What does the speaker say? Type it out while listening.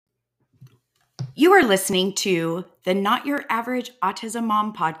You are listening to the Not Your Average Autism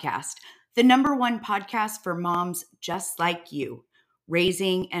Mom podcast, the number one podcast for moms just like you,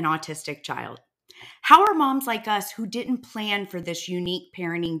 raising an autistic child. How are moms like us who didn't plan for this unique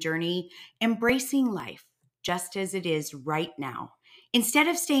parenting journey embracing life just as it is right now, instead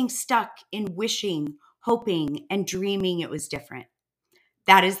of staying stuck in wishing, hoping, and dreaming it was different?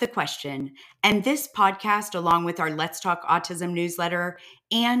 That is the question. And this podcast, along with our Let's Talk Autism newsletter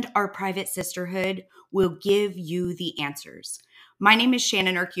and our private sisterhood, will give you the answers. My name is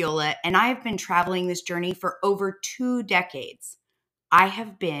Shannon Urquiola, and I have been traveling this journey for over 2 decades. I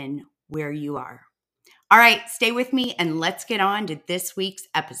have been where you are. All right, stay with me and let's get on to this week's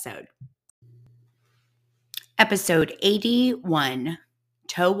episode. Episode 81,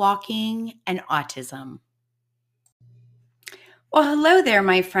 Toe Walking and Autism. Well, hello there,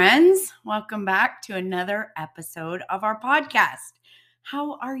 my friends. Welcome back to another episode of our podcast.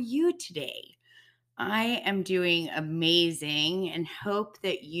 How are you today? I am doing amazing and hope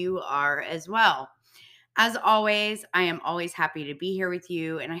that you are as well. As always, I am always happy to be here with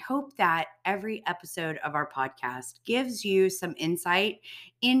you, and I hope that every episode of our podcast gives you some insight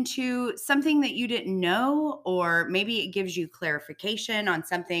into something that you didn't know, or maybe it gives you clarification on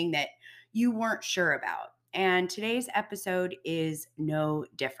something that you weren't sure about. And today's episode is no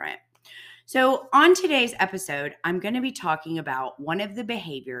different. So, on today's episode, I'm going to be talking about one of the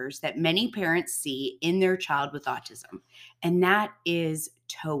behaviors that many parents see in their child with autism, and that is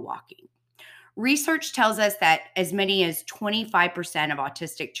toe walking. Research tells us that as many as 25% of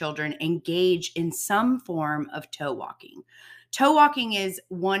autistic children engage in some form of toe walking. Toe walking is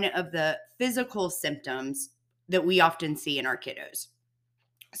one of the physical symptoms that we often see in our kiddos.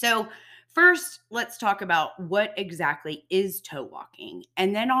 So, first, let's talk about what exactly is toe walking,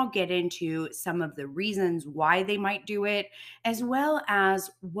 and then I'll get into some of the reasons why they might do it, as well as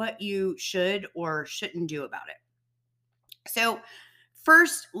what you should or shouldn't do about it. So,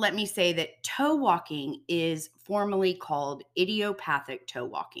 first, let me say that toe walking is formally called idiopathic toe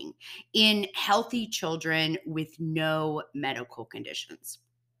walking in healthy children with no medical conditions.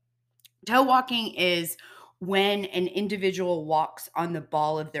 Toe walking is when an individual walks on the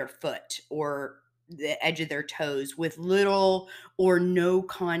ball of their foot or the edge of their toes with little or no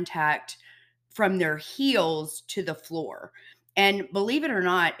contact from their heels to the floor. And believe it or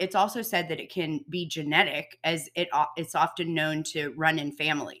not, it's also said that it can be genetic, as it's often known to run in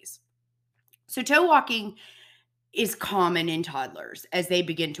families. So toe walking is common in toddlers as they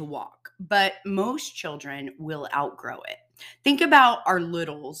begin to walk, but most children will outgrow it. Think about our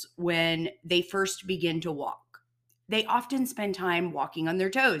littles when they first begin to walk. They often spend time walking on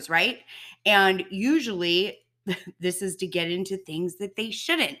their toes, right? And usually this is to get into things that they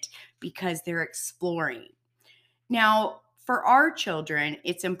shouldn't because they're exploring. Now, for our children,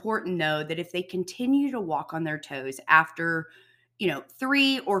 it's important though that if they continue to walk on their toes after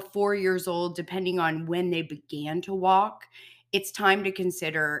 3 or 4 years old, depending on when they began to walk, it's time to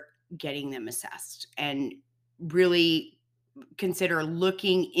consider getting them assessed and really consider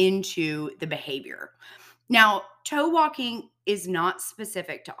looking into the behavior. Now, toe walking is not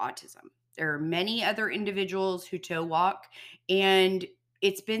specific to autism. There are many other individuals who toe walk, and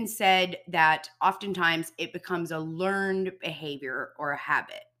it's been said that oftentimes it becomes a learned behavior or a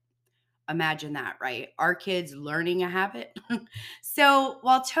habit. Imagine that, right? Our kids learning a habit. So,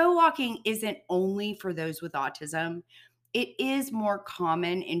 while toe walking isn't only for those with autism, it is more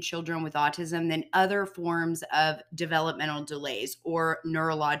common in children with autism than other forms of developmental delays or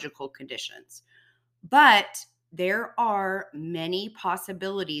neurological conditions. But there are many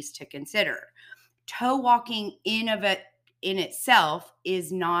possibilities to consider. Toe walking in itself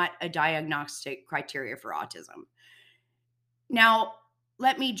is not a diagnostic criteria for autism. Now,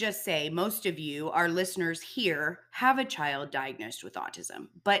 let me just say, most of you, our listeners here, have a child diagnosed with autism.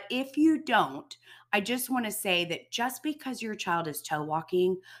 But if you don't, I just want to say that just because your child is toe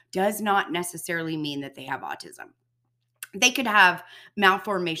walking does not necessarily mean that they have autism. They could have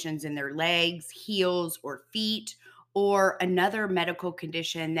malformations in their legs, heels, or feet, or another medical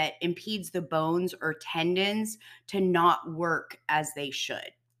condition that impedes the bones or tendons to not work as they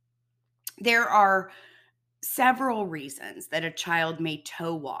should. There are several reasons that a child may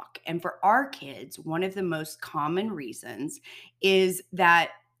toe walk. And for our kids, one of the most common reasons is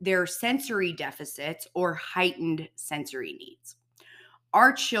that their sensory deficits or heightened sensory needs.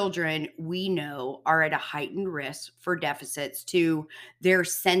 Our children, we know, are at a heightened risk for deficits to their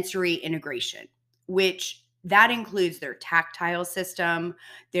sensory integration, which that includes their tactile system,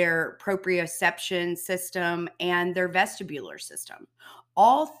 their proprioception system, and their vestibular system.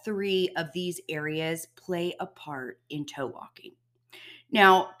 All three of these areas play a part in toe walking.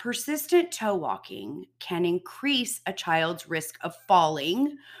 Now, persistent toe walking can increase a child's risk of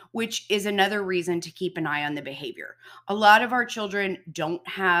falling, which is another reason to keep an eye on the behavior. A lot of our children don't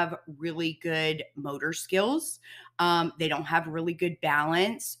have really good motor skills. They don't have really good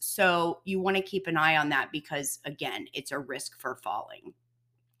balance. So, you want to keep an eye on that because, again, it's a risk for falling.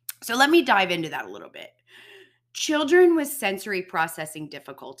 So, let me dive into that a little bit. Children with sensory processing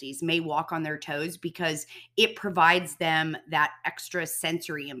difficulties may walk on their toes because it provides them that extra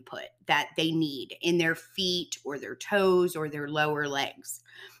sensory input that they need in their feet or their toes or their lower legs.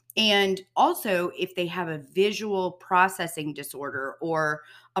 And also, if they have a visual processing disorder or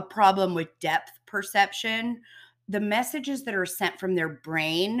a problem with depth perception, the messages that are sent from their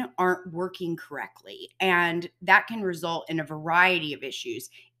brain aren't working correctly. And that can result in a variety of issues,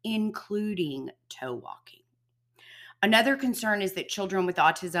 including toe walking. Another concern is that children with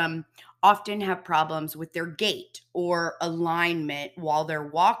autism often have problems with their gait or alignment while they're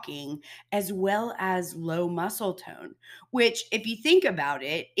walking, as well as low muscle tone, which, if you think about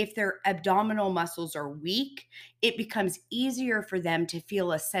it, if their abdominal muscles are weak, it becomes easier for them to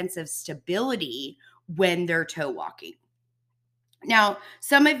feel a sense of stability when they're toe walking. Now,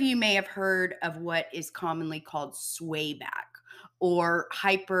 some of you may have heard of what is commonly called sway back or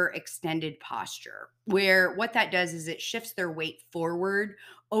hyperextended posture, where what that does is it shifts their weight forward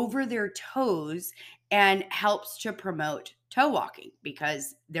over their toes and helps to promote toe walking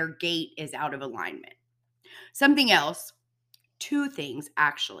because their gait is out of alignment. Something else, two things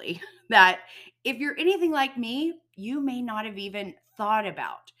actually, that if you're anything like me, you may not have even thought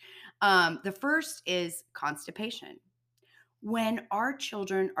about. The first is constipation. When our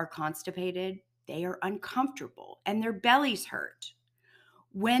children are constipated, they are uncomfortable and their bellies hurt.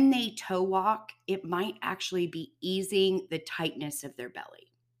 When they toe walk, it might actually be easing the tightness of their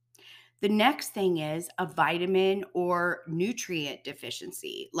belly. The next thing is a vitamin or nutrient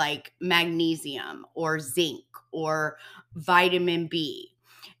deficiency, like magnesium or zinc or vitamin B.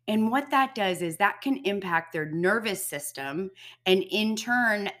 And what that does is that can impact their nervous system, and in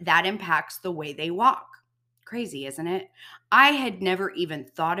turn, that impacts the way they walk. Crazy, isn't it? I had never even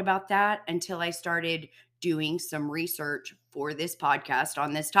thought about that until I started doing some research for this podcast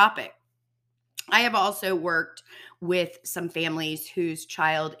on this topic. I have also worked with some families whose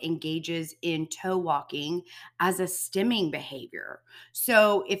child engages in toe walking as a stimming behavior.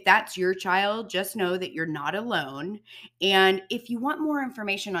 So, if that's your child, just know that you're not alone. And if you want more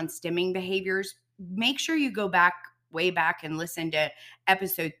information on stimming behaviors, make sure you go back way back and listen to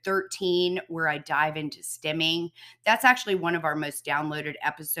episode 13 where I dive into stimming. That's actually one of our most downloaded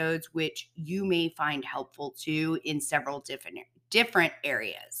episodes, which you may find helpful too in several different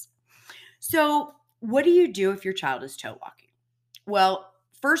areas. So, what do you do if your child is toe walking? Well,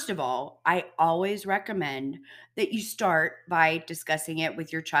 first of all, I always recommend that you start by discussing it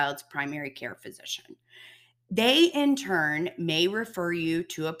with your child's primary care physician. They, in turn, may refer you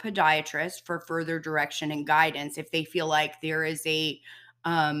to a podiatrist for further direction and guidance if they feel like there is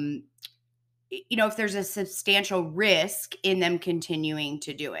um, if there's a substantial risk in them continuing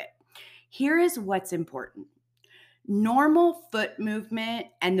to do it. Here is what's important. Normal foot movement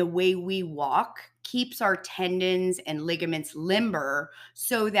and the way we walk keeps our tendons and ligaments limber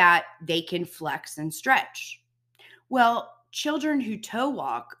so that they can flex and stretch. Well, children who toe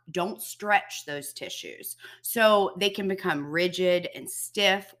walk don't stretch those tissues. So they can become rigid and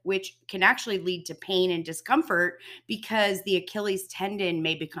stiff, which can actually lead to pain and discomfort because the Achilles tendon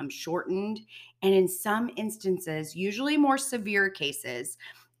may become shortened. And in some instances, usually more severe cases,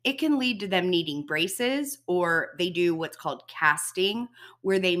 it can lead to them needing braces, or they do what's called casting,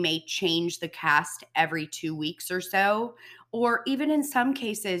 where they may change the cast every 2 weeks or so. Or even in some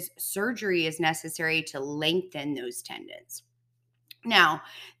cases, surgery is necessary to lengthen those tendons. Now,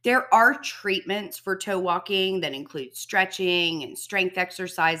 there are treatments for toe walking that include stretching and strength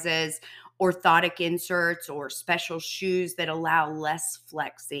exercises, orthotic inserts, or special shoes that allow less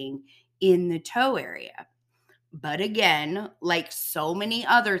flexing in the toe area. But again, like so many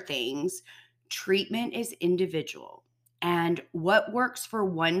other things, treatment is individual. And what works for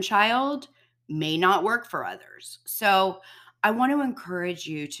one child may not work for others. So I want to encourage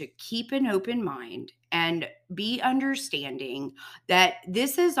you to keep an open mind and be understanding that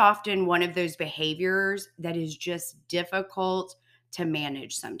this is often one of those behaviors that is just difficult to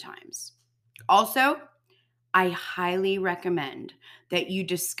manage sometimes. Also, I highly recommend that you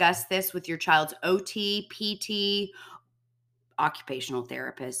discuss this with your child's OT, PT, occupational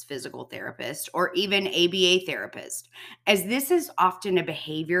therapist, physical therapist, or even ABA therapist, as this is often a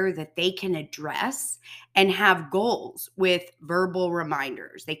behavior that they can address and have goals with verbal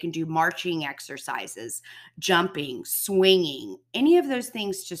reminders. They can do marching exercises, jumping, swinging, any of those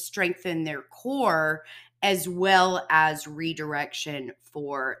things to strengthen their core as well as redirection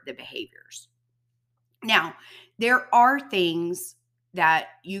for the behaviors. Now, there are things that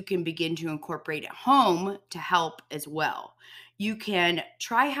you can begin to incorporate at home to help as well. You can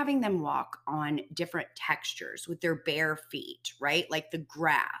try having them walk on different textures with their bare feet, right? Like the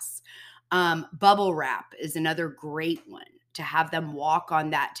grass. Bubble wrap is another great one to have them walk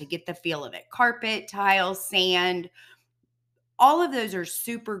on that to get the feel of it. Carpet, tile, sand, all of those are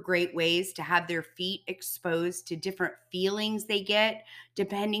super great ways to have their feet exposed to different feelings they get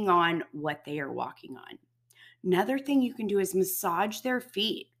depending on what they are walking on. Another thing you can do is massage their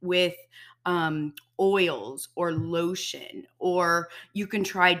feet with oils or lotion, or you can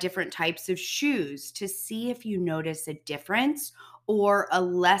try different types of shoes to see if you notice a difference or a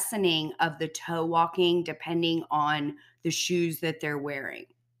lessening of the toe walking depending on the shoes that they're wearing.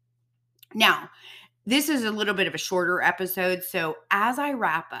 Now, this is a little bit of a shorter episode. So, as I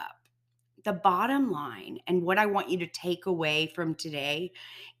wrap up, the bottom line and what I want you to take away from today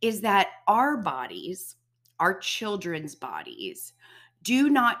is that our bodies, our children's bodies, do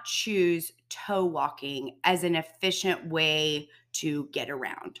not choose toe walking as an efficient way to get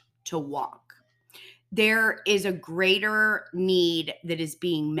around, to walk. There is a greater need that is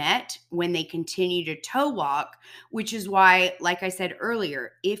being met when they continue to toe walk, which is why, like I said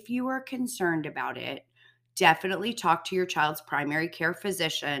earlier, if you are concerned about it, definitely talk to your child's primary care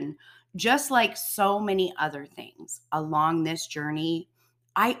physician. Just like so many other things along this journey,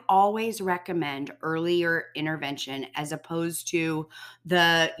 I always recommend earlier intervention as opposed to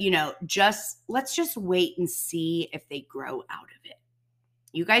let's just wait and see if they grow out of it.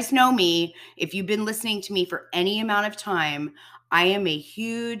 You guys know me. If you've been listening to me for any amount of time, I am a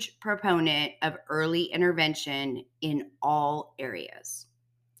huge proponent of early intervention in all areas.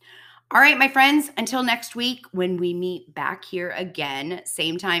 All right, my friends, until next week when we meet back here again,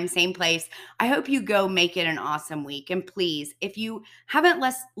 same time, same place, I hope you go make it an awesome week. And please, if you haven't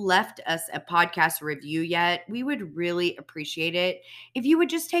left us a podcast review yet, we would really appreciate it if you would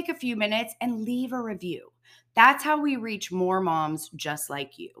just take a few minutes and leave a review. That's how we reach more moms just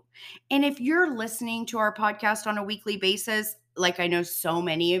like you. And if you're listening to our podcast on a weekly basis, like I know so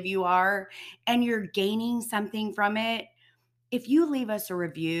many of you are, and you're gaining something from it, if you leave us a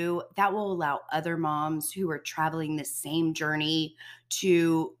review, that will allow other moms who are traveling the same journey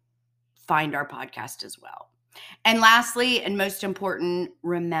to find our podcast as well. And lastly, and most important,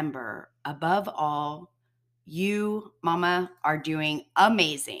 remember, above all, you, mama, are doing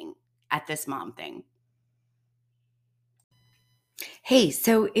amazing at this mom thing. Hey,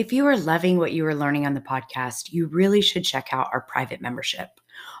 so if you are loving what you are learning on the podcast, you really should check out our private membership.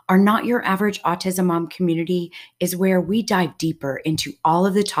 Our Not Your Average Autism Mom community is where we dive deeper into all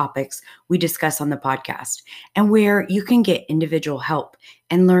of the topics we discuss on the podcast and where you can get individual help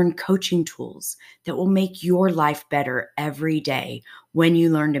and learn coaching tools that will make your life better every day when you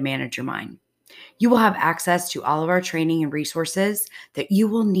learn to manage your mind. You will have access to all of our training and resources that you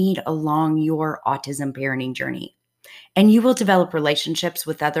will need along your autism parenting journey. And you will develop relationships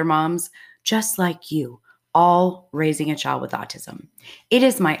with other moms just like you, all raising a child with autism. It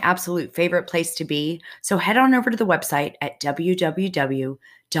is my absolute favorite place to be. So head on over to the website at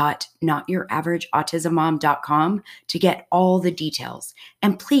www.notyouraverage.autismmom.com to get all the details.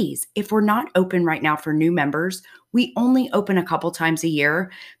 And please, if we're not open right now for new members, we only open a couple times a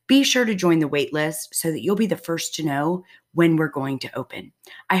year. Be sure to join the wait list so that you'll be the first to know when we're going to open.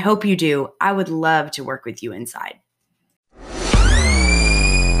 I hope you do. I would love to work with you inside.